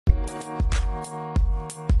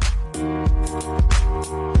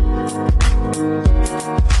Hey,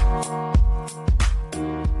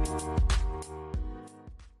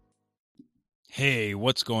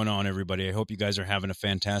 what's going on, everybody? I hope you guys are having a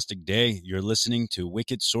fantastic day. You're listening to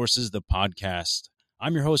Wicked Sources, the podcast.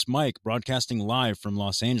 I'm your host, Mike, broadcasting live from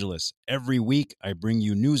Los Angeles. Every week, I bring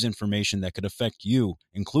you news information that could affect you,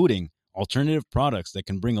 including alternative products that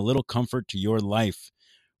can bring a little comfort to your life.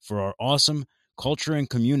 For our awesome culture and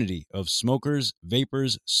community of smokers,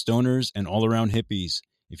 vapors, stoners, and all-around hippies.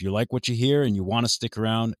 If you like what you hear and you want to stick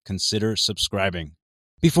around, consider subscribing.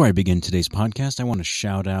 Before I begin today's podcast, I want to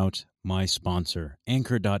shout out my sponsor,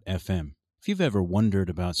 Anchor.fm. If you've ever wondered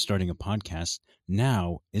about starting a podcast,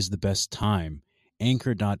 now is the best time.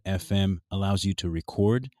 Anchor.fm allows you to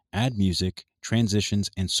record, add music, transitions,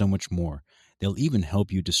 and so much more. They'll even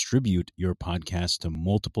help you distribute your podcast to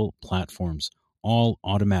multiple platforms, all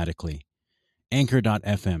automatically.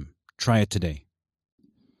 Anchor.fm. Try it today.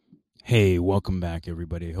 Hey, welcome back,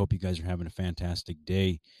 everybody. I hope you guys are having a fantastic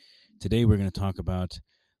day. Today, we're going to talk about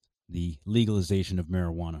the legalization of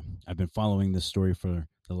marijuana. I've been following this story for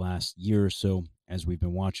the last year or so as we've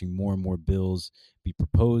been watching more and more bills be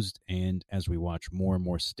proposed and as we watch more and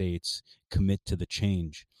more states commit to the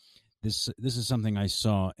change. This is something I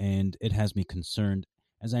saw and it has me concerned,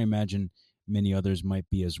 as I imagine many others might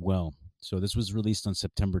be as well. So this was released on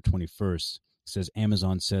September 21st. It says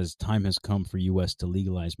Amazon says time has come for U.S. to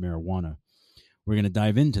legalize marijuana. We're going to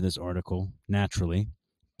dive into this article naturally,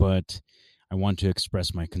 but I want to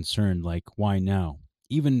express my concern, like, why now?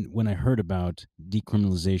 Even when I heard about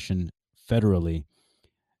decriminalization federally,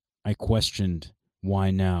 I questioned,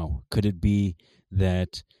 why now? Could it be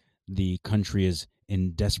that the country is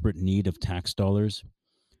in desperate need of tax dollars,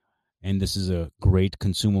 and this is a great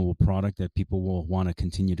consumable product that people will want to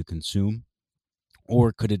continue to consume?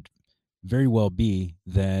 Or could it very well be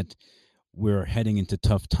that we're heading into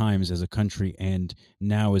tough times as a country, and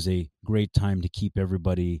now is a great time to keep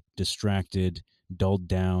everybody distracted, dulled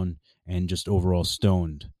down, and just overall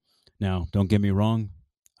stoned? Now, don't get me wrong,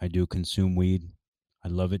 I do consume weed. I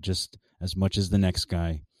love it just as much as the next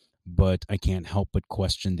guy, but I can't help but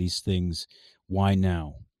question these things. Why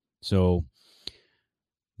now? So,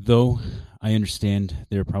 though I understand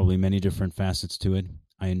there are probably many different facets to it,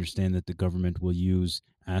 I understand that the government will use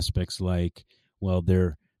aspects like, well, there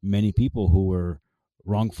are many people who were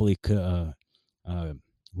wrongfully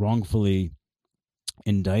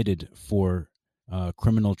indicted for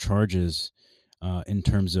criminal charges in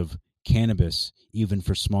terms of cannabis, even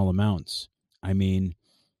for small amounts. I mean,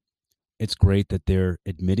 it's great that they're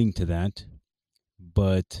admitting to that,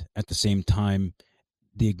 but at the same time,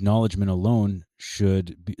 the acknowledgement alone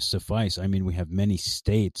should suffice. I mean, we have many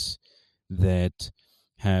states that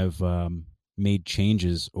have made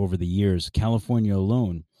changes over the years. California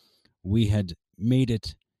alone, we had made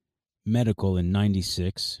it medical in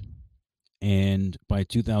 96, and by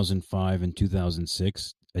 2005 and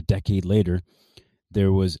 2006, a decade later,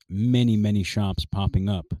 there was many shops popping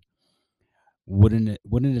up. Wouldn't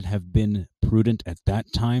it have been prudent at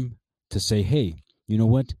that time to say, hey, you know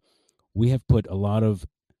what? We have put a lot of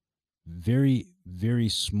very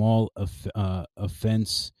small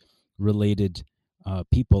offense related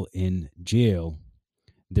people in jail.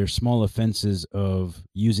 They're small offenses of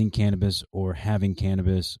using cannabis or having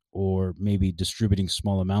cannabis or maybe distributing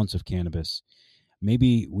small amounts of cannabis.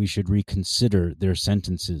 Maybe we should reconsider their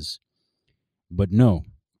sentences. But no,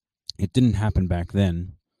 it didn't happen back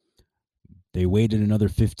then. They waited another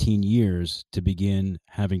 15 years to begin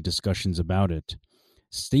having discussions about it.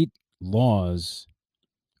 State laws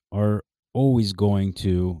are always going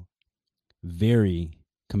to vary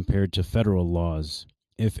compared to federal laws.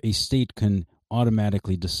 If a state can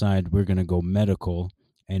automatically decide we're going to go medical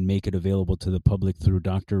and make it available to the public through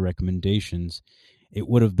doctor recommendations, it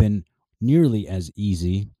would have been nearly as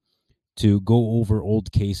easy to go over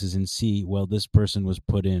old cases and see, well, this person was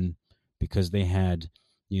put in because they had,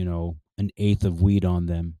 an eighth of weed on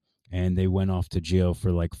them, and they went off to jail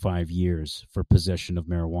for like 5 years for possession of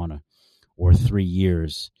marijuana, or 3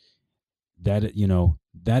 years. That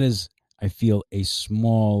is, I feel, a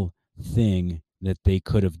small thing that they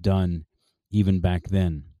could have done even back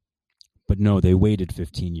then. But no, they waited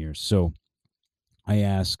 15 years. So I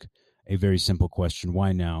ask a very simple question.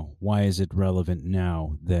 Why now? Why is it relevant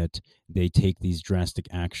now that they take these drastic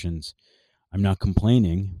actions? I'm not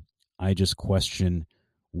complaining. I just question,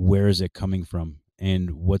 where is it coming from,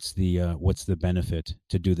 and what's the benefit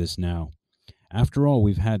to do this now? After all,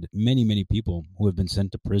 we've had many people who have been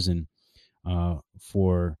sent to prison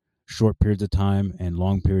for short periods of time and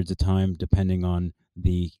long periods of time, depending on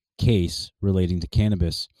the case relating to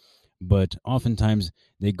cannabis. But oftentimes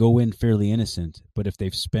they go in fairly innocent. But if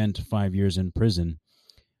they've spent 5 years in prison,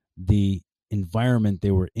 the environment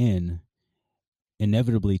they were in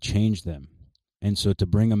inevitably changed them. And so to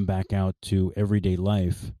bring them back out to everyday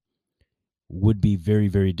life would be very,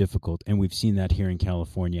 very difficult. And we've seen that here in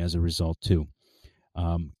California as a result, too.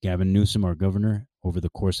 Gavin Newsom, our governor, over the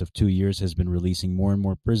course of 2 years has been releasing more and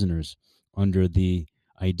more prisoners under the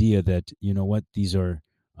idea that, you know what, these are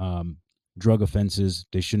drug offenses.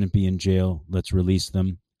 They shouldn't be in jail. Let's release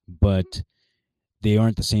them. But they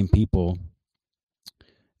aren't the same people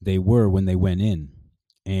they were when they went in.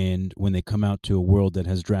 And when they come out to a world that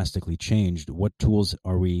has drastically changed, what tools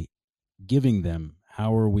are we giving them?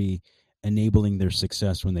 How are we enabling their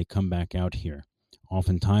success when they come back out here?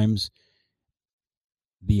 Oftentimes,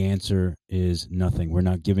 the answer is nothing. We're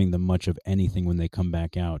not giving them much of anything when they come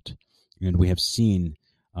back out. And we have seen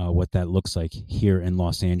what that looks like here in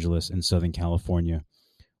Los Angeles and Southern California.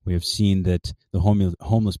 We have seen that the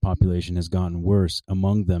homeless population has gotten worse.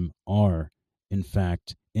 Among them are, in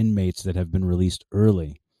fact, inmates that have been released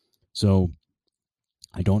early. So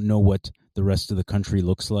I don't know what the rest of the country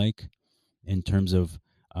looks like in terms of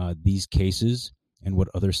these cases and what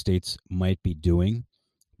other states might be doing.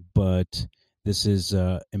 But this is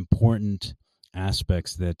important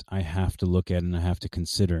aspects that I have to look at and I have to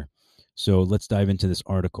consider. So let's dive into this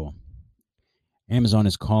article. Amazon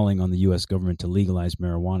is calling on the U.S. government to legalize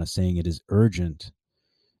marijuana, saying it is urgent.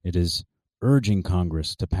 It is urging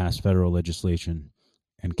Congress to pass federal legislation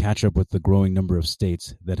and catch up with the growing number of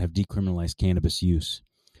states that have decriminalized cannabis use.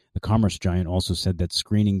 The commerce giant also said that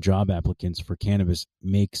screening job applicants for cannabis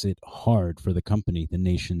makes it hard for the company, the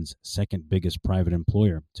nation's second biggest private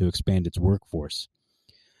employer, to expand its workforce.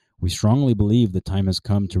 We strongly believe the time has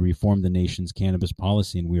come to reform the nation's cannabis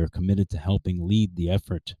policy, and we are committed to helping lead the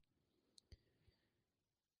effort.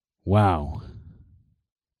 Wow.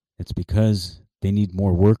 It's because they need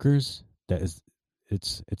more workers. It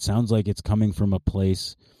sounds like it's coming from a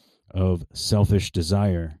place of selfish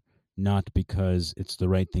desire, not because it's the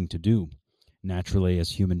right thing to do. Naturally,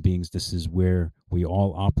 as human beings, this is where we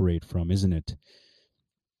all operate from, isn't it?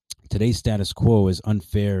 Today's status quo is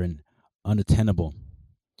unfair and unattainable.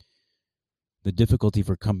 The difficulty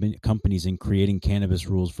for companies in creating cannabis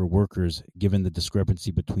rules for workers, given the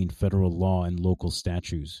discrepancy between federal law and local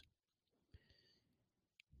statutes.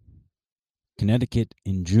 Connecticut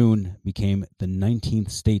in June became the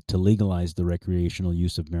 19th state to legalize the recreational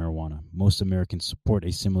use of marijuana. Most Americans support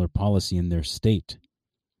a similar policy in their state,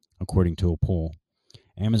 according to a poll.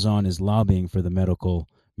 Amazon is lobbying for the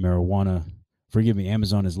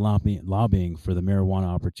Amazon is lobbying for the Marijuana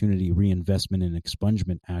Opportunity Reinvestment and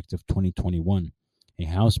Expungement Act of 2021, a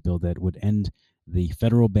House bill that would end the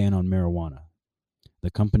federal ban on marijuana.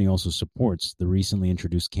 The company also supports the recently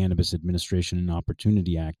introduced Cannabis Administration and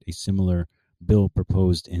Opportunity Act, a similar bill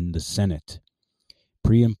proposed in the Senate.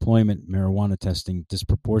 Pre-employment marijuana testing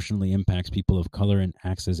disproportionately impacts people of color and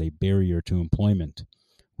acts as a barrier to employment.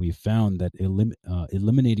 We've found that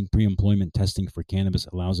eliminating pre-employment testing for cannabis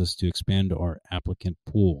allows us to expand our applicant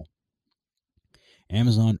pool.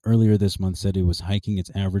 Amazon earlier this month said it was hiking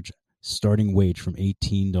its average starting wage from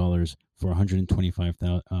 $18 for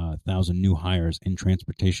 125,000 new hires in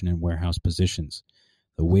transportation and warehouse positions.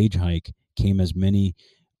 The wage hike came as many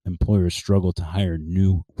employers struggle to hire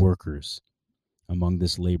new workers among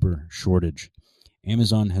this labor shortage.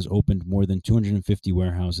 Amazon has opened more than 250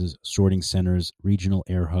 warehouses, sorting centers, regional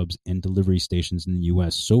air hubs, and delivery stations in the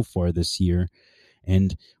U.S. so far this year,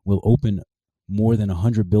 and will open more than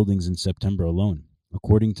 100 buildings in September alone.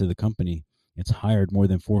 According to the company, it's hired more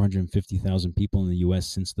than 450,000 people in the U.S.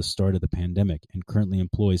 since the start of the pandemic and currently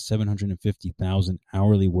employs 750,000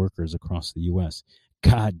 hourly workers across the U.S.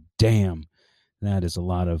 God damn! That is a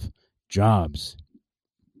lot of jobs.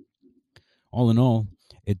 All in all,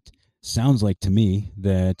 it sounds like to me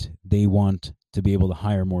that they want to be able to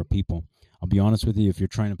hire more people. I'll be honest with you, if you're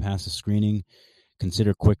trying to pass a screening,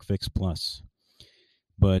 consider Quick Fix Plus.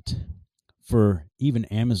 But for even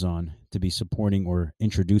Amazon to be supporting or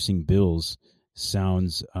introducing bills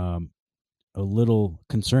sounds a little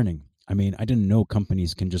concerning. I mean, I didn't know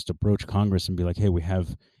companies can just approach Congress and be like, hey, we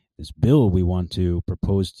have this bill we want to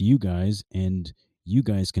propose to you guys, and you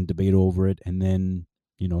guys can debate over it and then,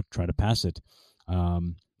 try to pass it.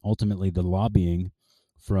 Ultimately, the lobbying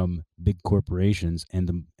from big corporations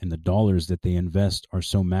and the dollars that they invest are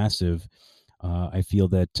so massive. I feel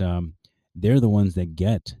that they're the ones that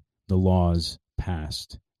get the laws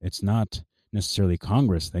passed. It's not necessarily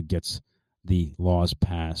Congress that gets the laws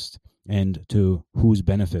passed, and to whose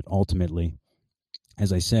benefit ultimately.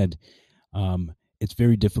 As I said, it's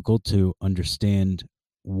very difficult to understand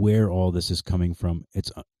where all this is coming from.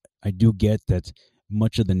 I do get that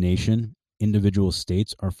much of the nation individual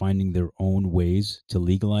states are finding their own ways to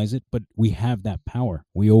legalize it, but we have that power.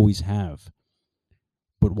 We always have.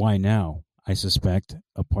 But why now? I suspect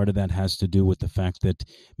a part of that has to do with the fact that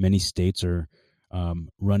many states are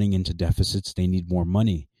running into deficits. They need more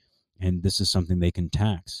money, and this is something they can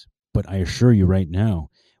tax. But I assure you right now,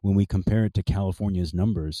 when we compare it to California's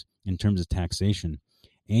numbers in terms of taxation,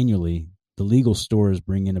 annually, the legal stores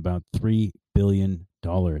bring in about $3 billion,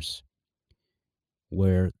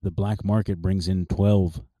 where the black market brings in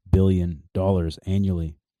 $12 billion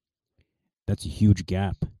annually. That's a huge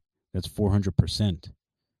gap. That's 400%.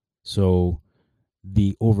 So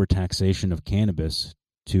the overtaxation of cannabis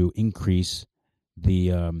to increase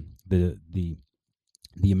the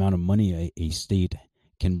the amount of money a state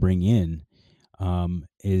can bring in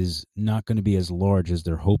is not going to be as large as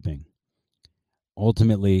they're hoping.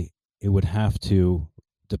 Ultimately, it would have to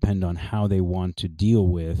depend on how they want to deal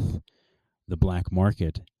with the black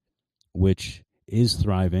market, which is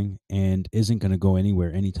thriving and isn't going to go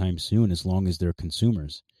anywhere anytime soon as long as they're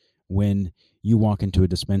consumers. When you walk into a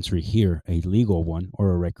dispensary here, a legal one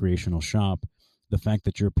or a recreational shop, the fact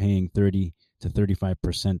that you're paying 30 to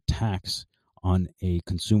 35% tax on a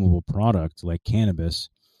consumable product like cannabis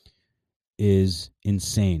is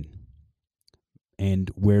insane. And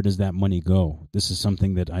where does that money go? This is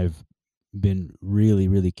something that I've been really,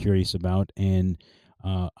 really curious about. And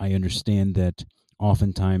I understand that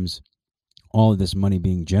oftentimes all of this money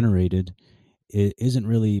being generated isn't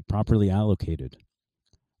really properly allocated.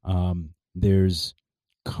 There's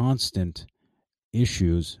constant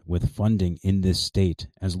issues with funding in this state.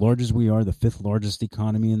 As large as we are, the fifth largest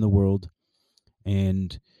economy in the world,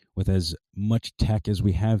 and with as much tech as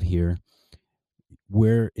we have here,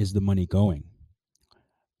 where is the money going?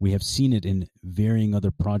 We have seen it in varying other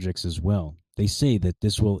projects as well. They say that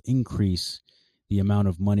this will increase the amount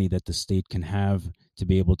of money that the state can have to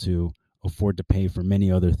be able to afford to pay for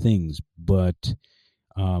many other things. But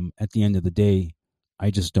at the end of the day, I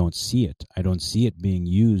just don't see it. I don't see it being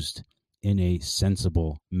used in a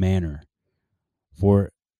sensible manner.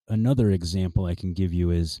 For another example I can give you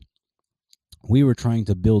is we were trying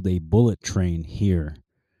to build a bullet train here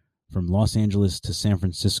from Los Angeles to San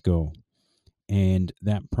Francisco, and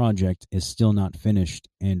that project is still not finished,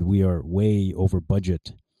 and we are way over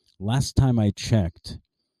budget. Last time I checked,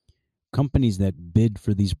 companies that bid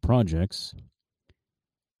for these projects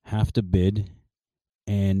have to bid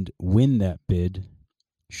and win that bid,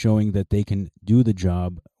 showing that they can do the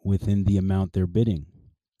job within the amount they're bidding.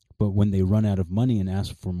 But when they run out of money and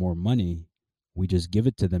ask for more money, we just give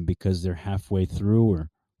it to them because they're halfway through or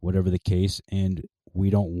whatever the case, and we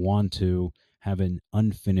don't want to have an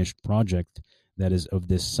unfinished project that is of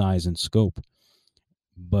this size and scope.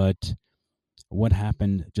 But what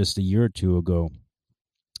happened just a year or two ago?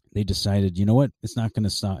 They decided, you know what, it's not going to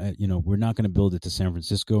stop. We're not going to build it to San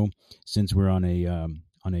Francisco since we're on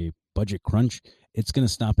a budget crunch. It's going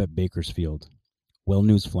to stop at Bakersfield. Well,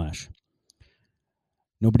 newsflash: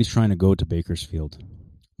 nobody's trying to go to Bakersfield.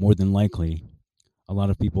 More than likely, a lot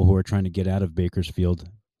of people who are trying to get out of Bakersfield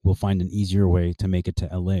will find an easier way to make it to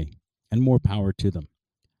LA, and more power to them.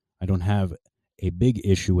 I don't have a big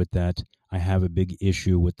issue with that. I have a big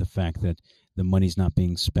issue with the fact that the money's not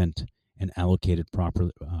being spent and allocated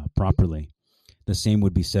properly. The same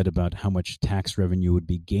would be said about how much tax revenue would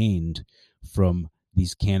be gained from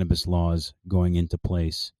these cannabis laws going into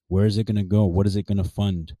place. Where is it going to go? What is it going to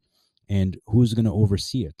fund? And who's going to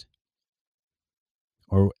oversee it?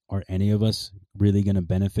 Or are any of us really going to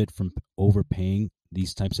benefit from overpaying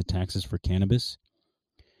these types of taxes for cannabis?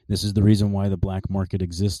 This is the reason why the black market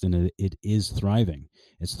exists, and it is thriving.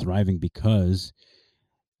 It's thriving because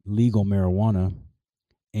legal marijuana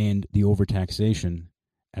and the overtaxation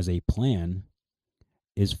as a plan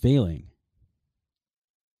is failing.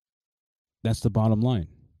 That's the bottom line.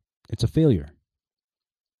 It's a failure.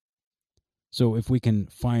 So if we can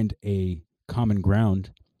find a common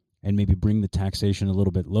ground and maybe bring the taxation a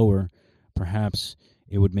little bit lower, perhaps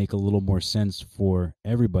it would make a little more sense for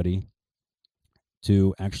everybody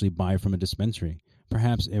to actually buy from a dispensary.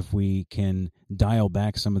 Perhaps if we can dial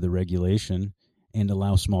back some of the regulation and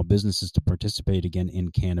allow small businesses to participate again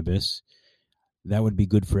in cannabis, that would be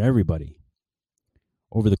good for everybody.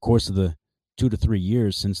 Over the course of the 2 to 3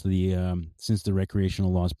 years since the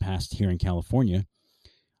recreational laws passed here in California,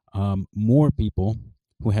 more people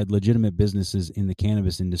who had legitimate businesses in the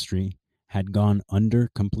cannabis industry had gone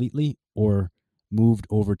under completely or moved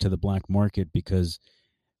over to the black market because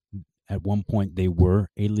at one point they were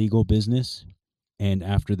a legal business, and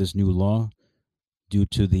after this new law, due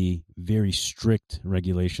to the very strict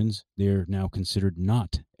regulations, they're now considered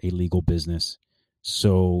not a legal business.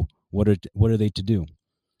 So what are they to do?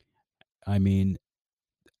 I mean,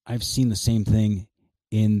 I've seen the same thing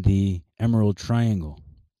in the Emerald Triangle,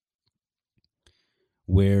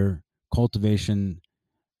 where cultivation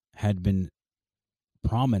had been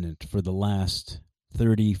prominent for the last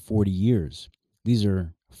 30, 40 years. These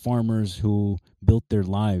are farmers who built their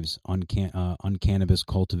lives on cannabis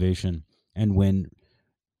cultivation. And when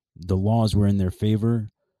the laws were in their favor,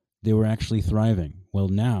 they were actually thriving. Well,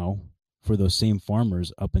 now, for those same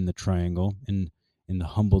farmers up in the Triangle, in the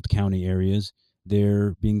Humboldt County areas,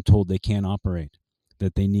 they're being told they can't operate,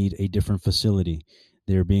 that they need a different facility.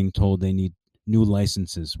 They're being told they need new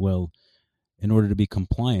licenses. Well, in order to be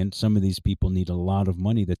compliant, some of these people need a lot of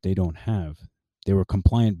money that they don't have. They were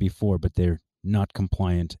compliant before, but they're not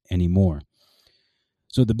compliant anymore.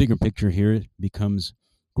 So the bigger picture here becomes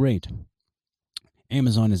great.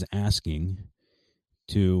 Amazon is asking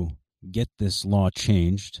to get this law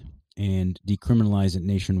changed and decriminalize it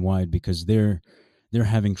nationwide because they're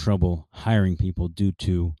having trouble hiring people due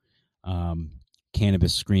to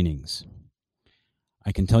cannabis screenings.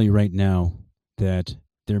 I can tell you right now that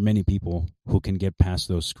there are many people who can get past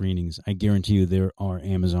those screenings. I guarantee you there are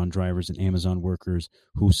Amazon drivers and Amazon workers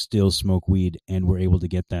who still smoke weed and were able to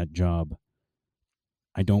get that job.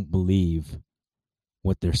 I don't believe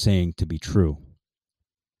what they're saying to be true.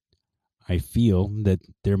 I feel that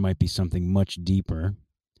there might be something much deeper,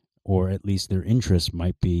 or at least their interest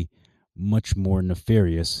might be much more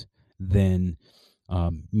nefarious than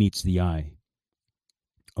meets the eye.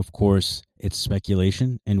 Of course, it's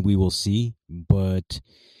speculation, and we will see, but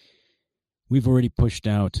we've already pushed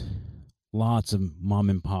out lots of mom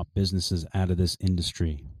and pop businesses out of this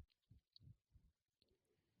industry.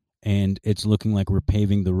 And it's looking like we're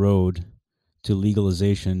paving the road to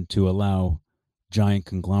legalization to allow giant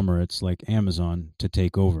conglomerates like Amazon to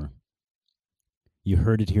take over. You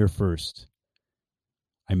heard it here first.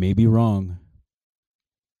 I may be wrong,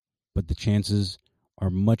 but the chances are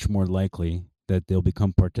much more likely that they'll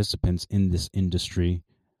become participants in this industry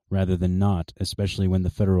rather than not, especially when the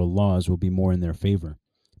federal laws will be more in their favor.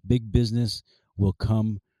 Big business will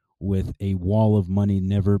come with a wall of money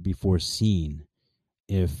never before seen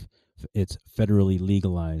if it's federally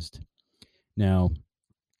legalized. Now,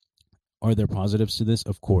 are there positives to this?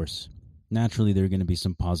 Of course. Naturally, there are going to be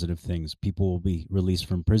some positive things. People will be released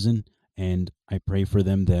from prison, and I pray for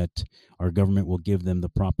them that our government will give them the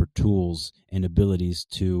proper tools and abilities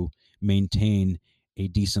to maintain a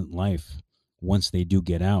decent life once they do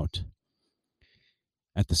get out.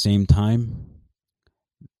 At the same time,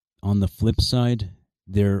 on the flip side,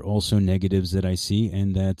 there are also negatives that I see,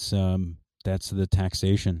 and that's the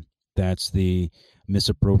taxation. That's the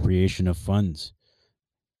misappropriation of funds.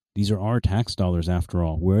 These are our tax dollars, after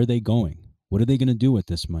all. Where are they going? What are they going to do with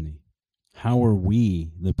this money? How are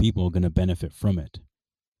we, the people, going to benefit from it?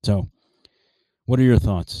 So, what are your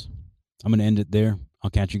thoughts? I'm going to end it there. I'll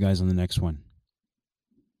catch you guys on the next one.